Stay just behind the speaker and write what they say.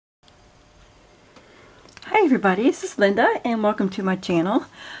Hi everybody, this is Linda and welcome to my channel.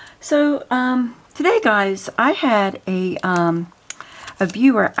 So today guys, I had a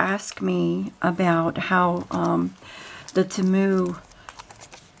viewer ask me about how the Temu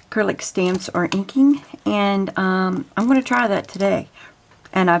acrylic stamps are inking, and I'm going to try that today.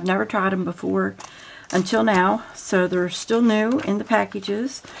 And I've never tried them before until now, so they're still new in the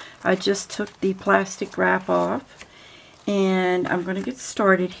packages. I just took the plastic wrap off. And I'm going to get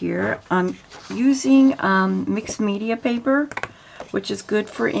started here. I'm using mixed media paper, which is good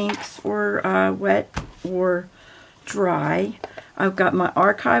for inks or wet or dry. I've got my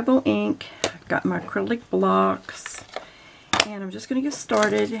archival ink, I've got my acrylic blocks, and I'm just going to get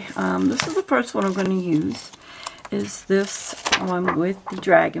started. This is the first one I'm going to use, is this one with the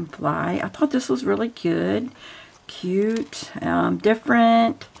Dragonfly. I thought this was really good, cute,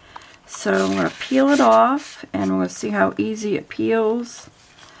 different. So I'm going to peel it off, and we'll see how easy it peels,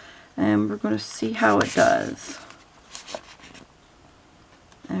 and we're going to see how it does.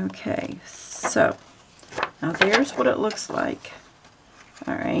 Okay, so now there's what it looks like.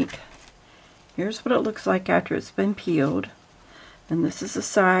 Alright, here's what it looks like after it's been peeled, and this is the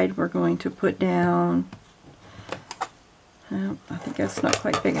side we're going to put down. Oh, I think that's not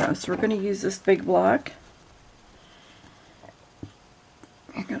quite big enough, so we're going to use this big block.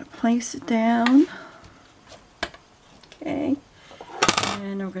 I'm going to place it down. Okay.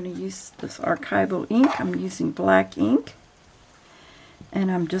 And I'm going to use this archival ink. I'm using black ink.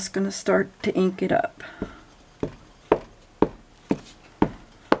 And I'm just going to start to ink it up.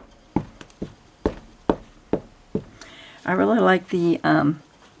 I really like the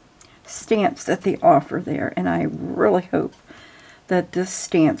stamps that they offer there. And I really hope that this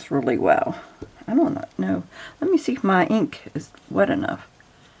stamps really well. I don't know. Let me see if my ink is wet enough.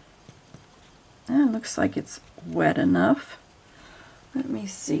 It looks like it's wet enough. Let me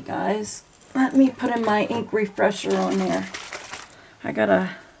see, guys. Let me put in my ink refresher on there. I got a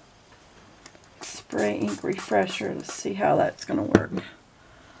spray ink refresher to see how that's going to work.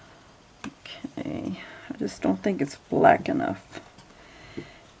 Okay, I just don't think it's black enough.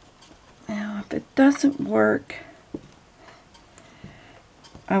 Now, if it doesn't work,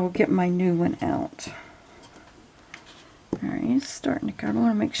 I will get my new one out. Alright, it's starting to cover. I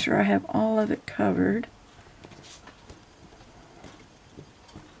want to make sure I have all of it covered.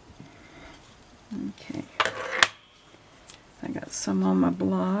 Okay. I got some on my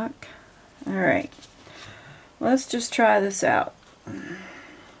block. Alright. Let's just try this out. I'll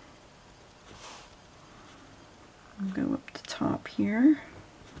go up the top here.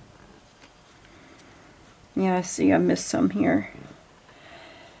 Yeah, I see I missed some here.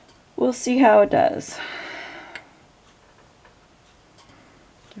 We'll see how it does.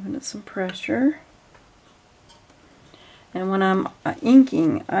 Giving it some pressure. And when I'm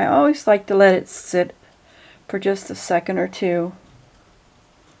inking, I always like to let it sit for just a second or two.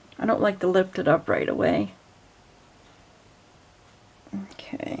 I don't like to lift it up right away.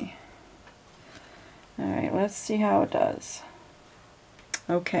 Okay. Alright, let's see how it does.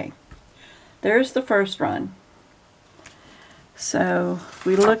 Okay. There's the first run. So, if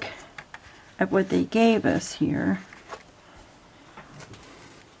we look at what they gave us here,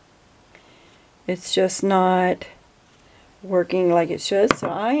 it's just not working like it should. So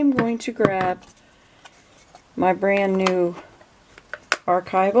I am going to grab my brand new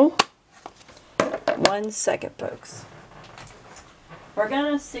archival. 1 second, folks. We're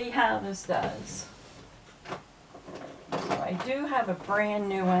going to see how this does. So I do have a brand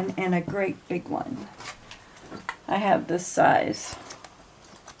new one and a great big one. I have this size.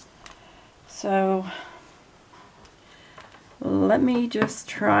 So let me just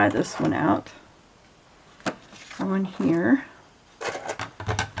try this one out. On here,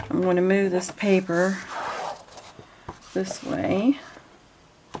 I'm going to move this paper this way.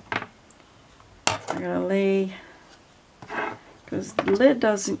 I'm going to lay, because the lid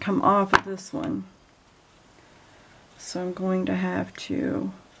doesn't come off of this one, so I'm going to have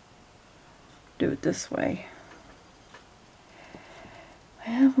to do it this way.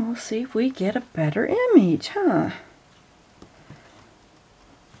 Well, we'll see if we get a better image, huh?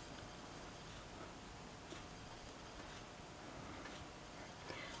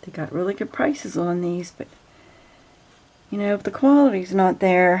 They got really good prices on these, but you know, if the quality's not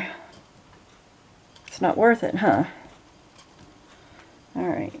there, it's not worth it, huh?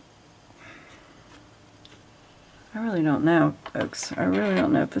 Alright. I really don't know, folks. I really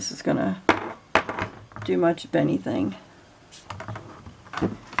don't know if this is gonna do much of anything.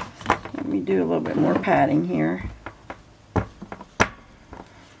 Let me do a little bit more padding here.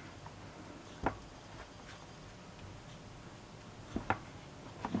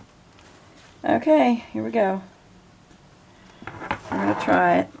 Okay, here we go. I'm going to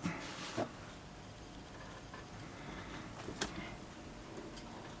try it.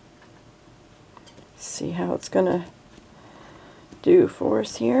 See how it's going to do for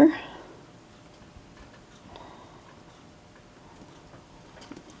us here.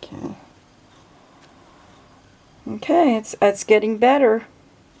 Okay. Okay, it's getting better.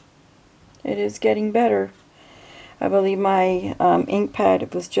 It is getting better. I believe my ink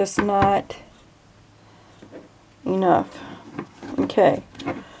pad was just not enough. Okay,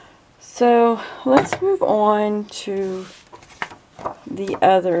 so let's move on to the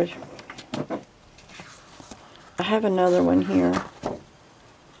other. I have another one here.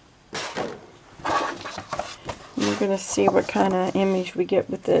 We're going to see what kind of image we get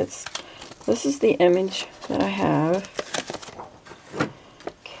with this. This is the image that I have.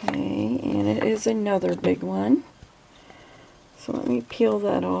 Okay, and it is another big one. So let me peel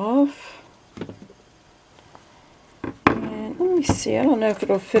that off. And let me see, I don't know if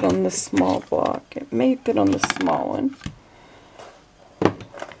it'll fit on this small block. It may fit on the small one.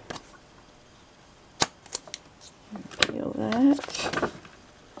 Peel that.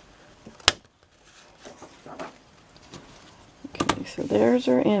 Okay, so there's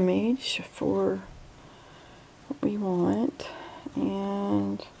our image for what we want.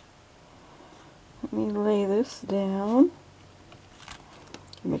 And let me lay this down.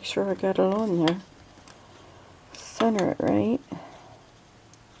 Make sure I got it on there. Center it right.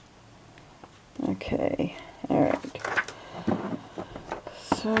 Okay, alright.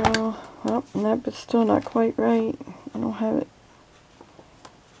 So, well, nope, it's still not quite right. I don't have it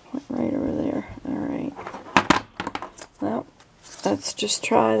quite right over there. Alright. Well, let's just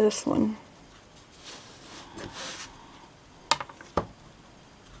try this one.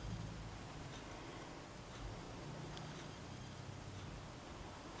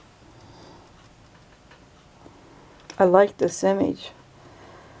 I like this image,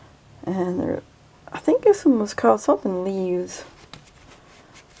 and there, I think this one was called something leaves.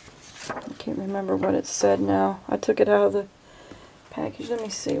 I can't remember what it said now. I took it out of the package. Let me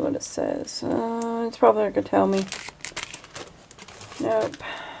see what it says. It's probably not gonna tell me. Nope.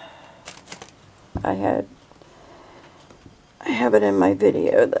 I have it in my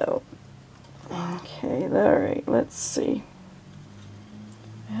video though. Okay, alright, let's see.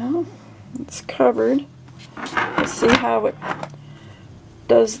 Well, it's covered. Let's see how it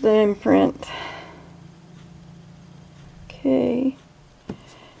does the imprint. Okay,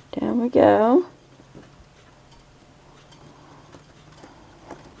 down we go.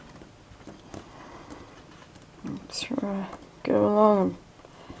 Let's go along and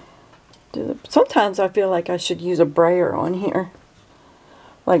do the. Sometimes I feel like I should use a brayer on here,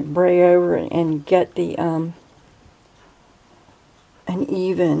 like bray over and get the an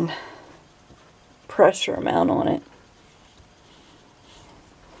even pressure amount on it.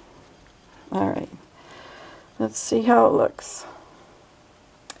 Alright, let's see how it looks.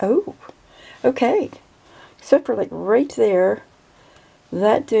 Oh, okay. Except for like right there,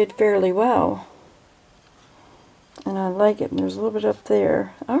 that did fairly well. And I like it. And there's a little bit up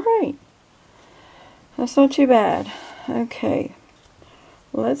there. Alright, that's not too bad. Okay,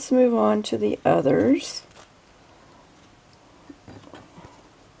 let's move on to the others.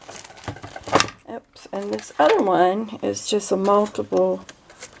 Oops, and this other one is just a multiple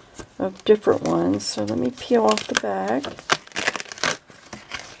of different ones. So let me peel off the back.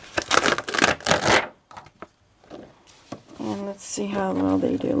 And let's see how well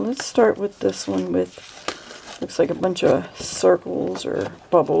they do. Let's start with this one with, looks like a bunch of circles or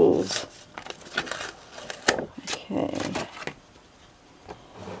bubbles. Okay.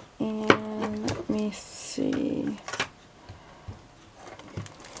 And let me see.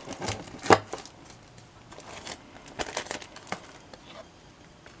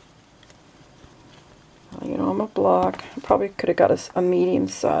 On a block. I probably could have got a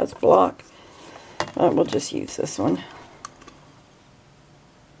medium-sized block. We'll just use this one.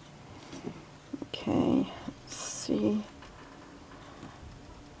 Okay, let's see.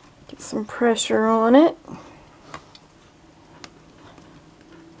 Get some pressure on it.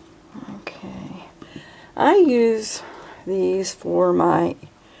 Okay. I use these for my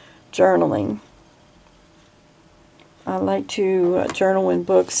journaling. I like to journal in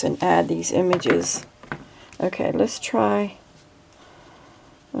books and add these images. Okay, let's try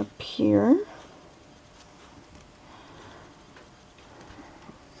up here.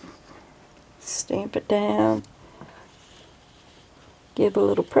 Stamp it down. Give a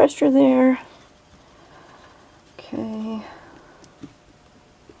little pressure there. Okay.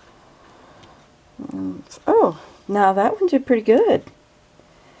 Oh, now that one did pretty good.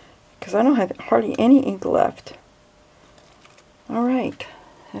 because I don't have hardly any ink left. Alright,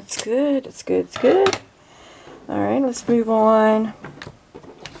 that's good, it's good, it's good. Alright, let's move on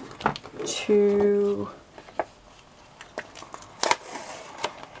to,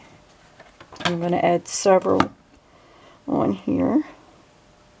 I'm going to add several on here.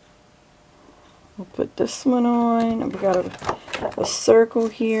 We'll put this one on. We've got a circle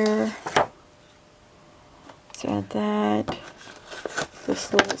here. Let's add that.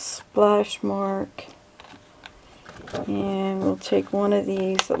 This little splash mark. And we'll take one of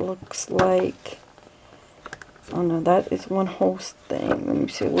these that looks like, oh no, that is one whole thing. Let me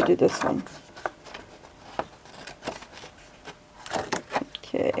see, we'll do this one.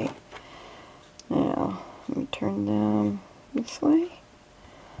 Okay. Now, let me turn them this way.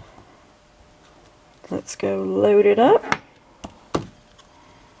 Let's go load it up.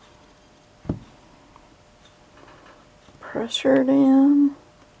 Pressure down.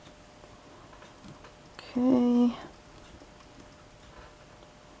 Okay.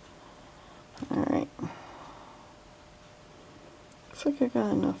 Alright. Looks like I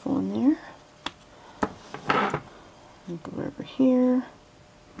got enough on there. I'll go over here.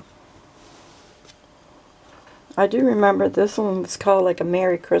 I do remember this one was called like a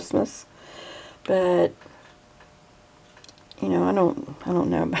Merry Christmas, but you know, I don't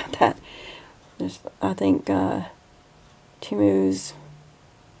know about that. I think Temu's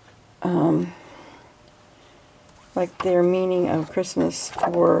like their meaning of Christmas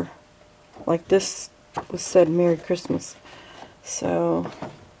for, like this was said Merry Christmas, so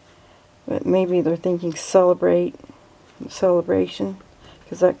but maybe they're thinking celebration,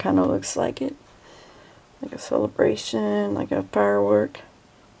 because that kind of looks like it, like a celebration, like a firework.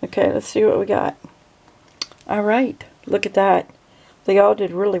 Okay, let's see what we got. Alright, look at that. They all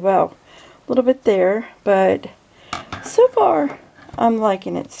did really well. A little bit there, but so far I'm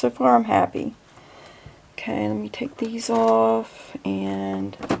liking it. So far I'm happy. Okay, let me take these off,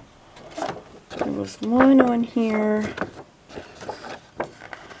 and there was one on here.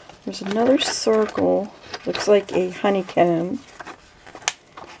 There's another circle. Looks like a honeycomb.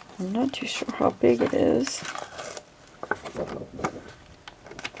 I'm not too sure how big it is.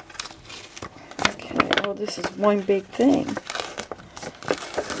 Okay, oh, this is one big thing.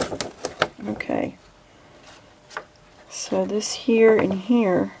 Okay. So this here and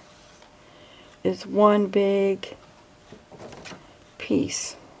here is one big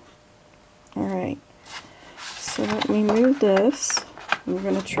piece. Alright. So let me move this. We're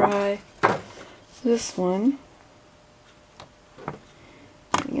going to try this one.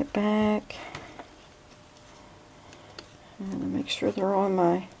 Bring it back. And make sure they're on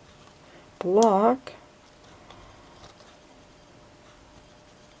my block.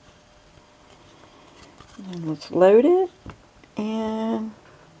 And let's load it and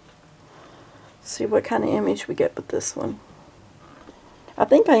see what kind of image we get with this one. I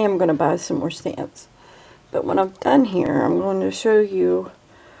think I am going to buy some more stamps, but when I'm done here I'm going to show you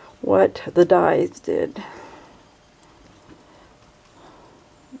what the dies did.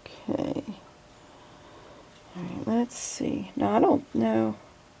 Okay. Alright, let's see. Now I don't know.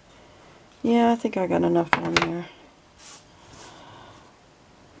 Yeah, I think I got enough on there.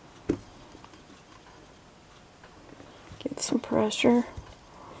 Give some pressure.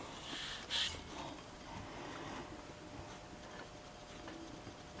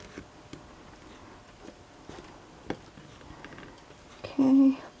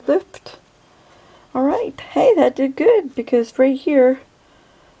 Okay, lift. Alright, hey, that did good, because right here,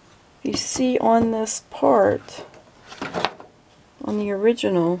 you see on this part, on the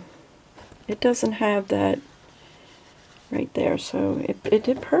original, it doesn't have that right there, so it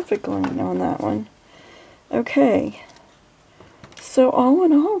did perfectly on that one. Okay, so all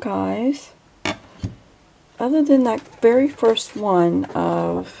in all, guys, other than that very first one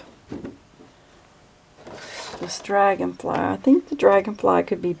of this Dragonfly, I think the Dragonfly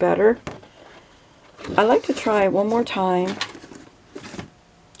could be better. I'd like to try it one more time.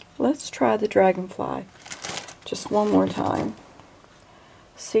 Let's try the Dragonfly just one more time.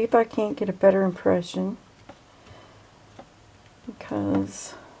 See if I can't get a better impression,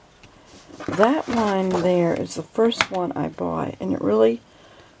 because that one there is the first one I bought and it really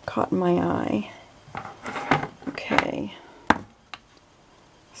caught my eye. Okay,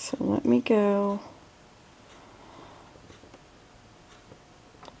 so let me go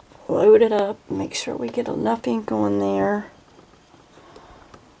load it up, make sure we get enough ink on there.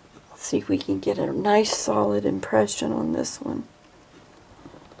 See if we can get a nice solid impression on this one.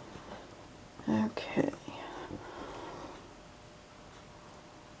 Okay.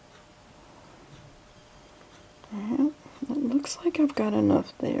 It looks like I've got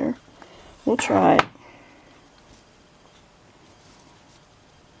enough there. We'll try it.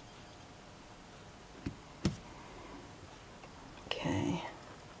 Okay.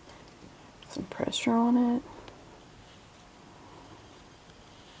 Some pressure on it.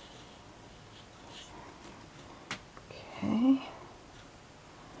 Okay.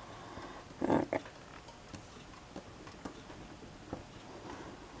 Alright.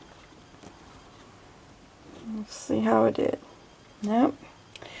 Let's see how it did. Nope.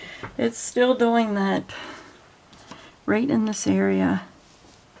 It's still doing that right in this area,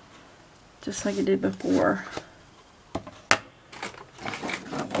 just like it did before.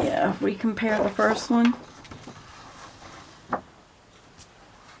 Yeah, if we compare the first one,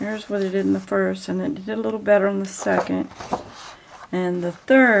 here's what it did in the first, and it did a little better in the second. And the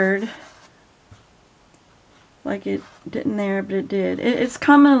third, like it didn't there, but it did. It's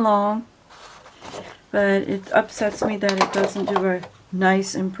coming along, but it upsets me that it doesn't do a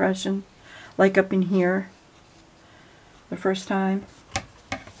nice impression like up in here the first time.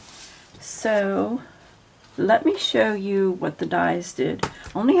 So let me show you what the dies did.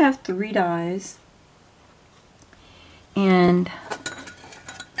 I only have 3 dies, and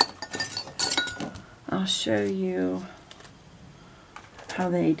I'll show you how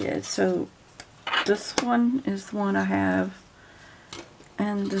they did. So this one is the one I have,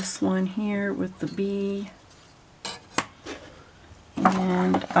 and this one here with the bee,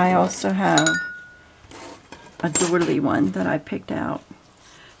 and I also have a doily one that I picked out.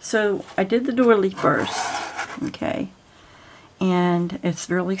 So I did the doily first, okay, and it's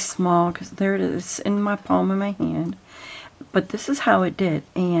really small because there it is in my palm of my hand, but this is how it did,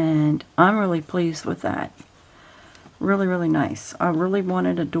 and I'm really pleased with that. Really, really nice. I really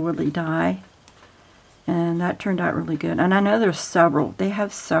wanted a doily die, and that turned out really good. And I know there's several. They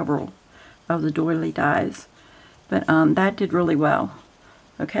have several of the doily dies, but that did really well.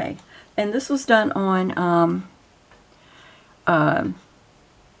 Okay, and this was done on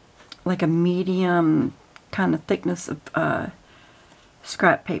like a medium kind of thickness of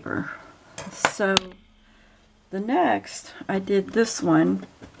scrap paper. So the next, I did this one.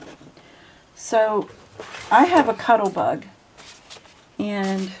 So I have a cuddle bug,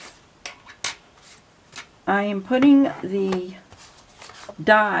 and I am putting the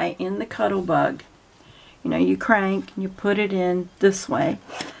die in the cuddle bug. You know, you crank and you put it in this way,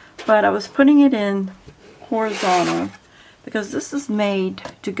 but I was putting it in horizontal because this is made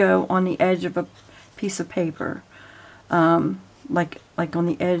to go on the edge of a piece of paper, like on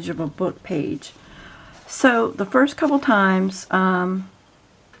the edge of a book page. So the first couple times,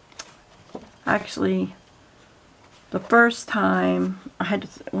 actually the first time I had to,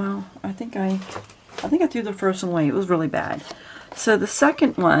 well, I think I threw the first one away. It was really bad. So the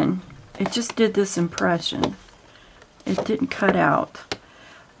second one, it just did this impression. It didn't cut out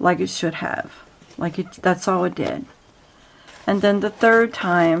like it should have. That's all it did. And then the third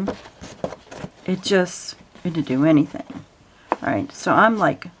time, it didn't do anything. Alright, so I'm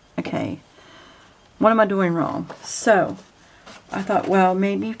like, okay, what am I doing wrong? So I thought, well,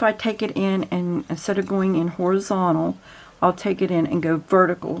 maybe if I take it in, and instead of going in horizontal, I'll take it in and go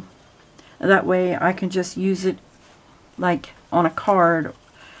vertical. That way I can just use it like on a card,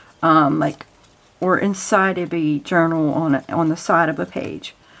 or inside of a journal on the side of a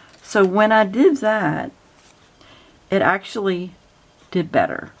page. So when I did that, it actually did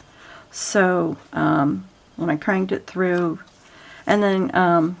better. So when I cranked it through, and then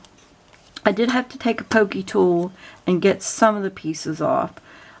I did have to take a pokey tool and get some of the pieces off.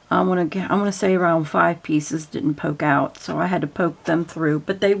 I want to say around 5 pieces didn't poke out, so I had to poke them through,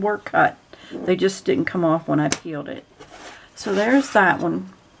 but they were cut. They just didn't come off when I peeled it. So there's that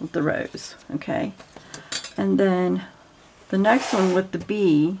one with the rose, okay. And then the next one with the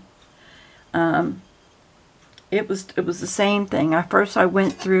bee, it was the same thing. First I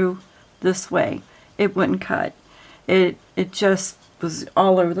went through this way. It wouldn't cut. It just was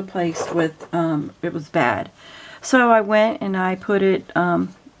all over the place with, it was bad. So I went and I put it, I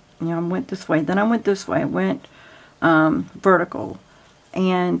went this way. Then I went this way. I went vertical,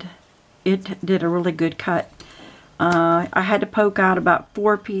 and it did a really good cut. I had to poke out about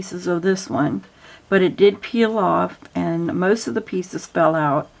 4 pieces of this one, but it did peel off, and most of the pieces fell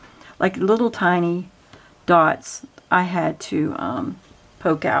out. Like little tiny dots I had to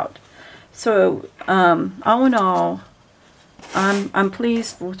poke out. So all in all, I'm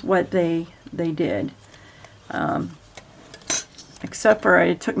pleased with what they did. Except for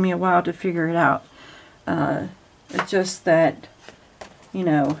it took me a while to figure it out. It's just that,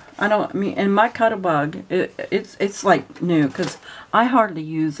 and my cuddle bug, it's like new, because I hardly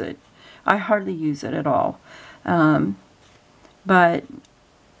use it. I hardly use it at all. But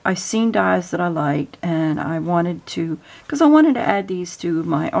I seen dies that I liked, and I wanted to, because I wanted to add these to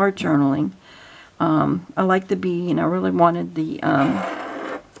my art journaling. I like the bee, and I really wanted the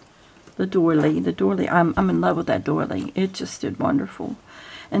doily. The doily, I'm in love with that doily. It just did wonderful.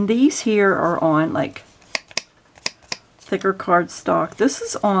 And these here are on like thicker cardstock. This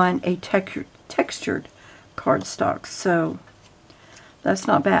is on a textured cardstock, so that's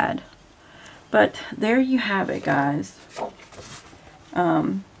not bad. But there you have it, guys.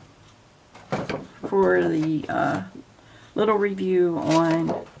 For the little review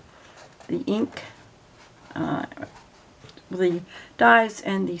on the ink, the dies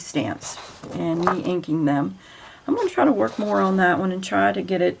and the stamps, and me inking them. I'm going to try to work more on that one and try to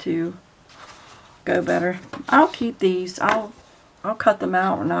get it to go better. I'll keep these. I'll cut them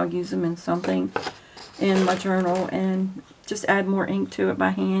out and I'll use them in something in my journal and just add more ink to it by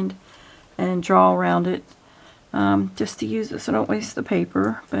hand and draw around it, just to use it so I don't waste the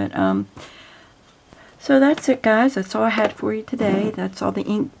paper. But so that's it, guys. That's all I had for you today. That's all the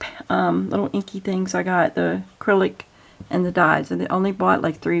ink, little inky things I got, the acrylic and the dies. And I only bought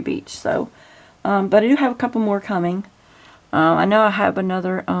like 3 of each. So, but I do have a couple more coming. I know I have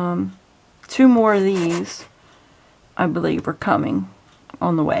another 2 more of these, I believe, are coming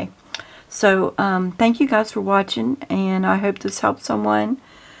on the way. So thank you guys for watching, and I hope this helped someone,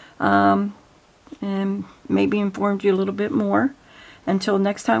 and maybe informed you a little bit more. Until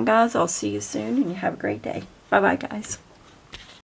next time, guys, I'll see you soon, and you have a great day. Bye-bye, guys.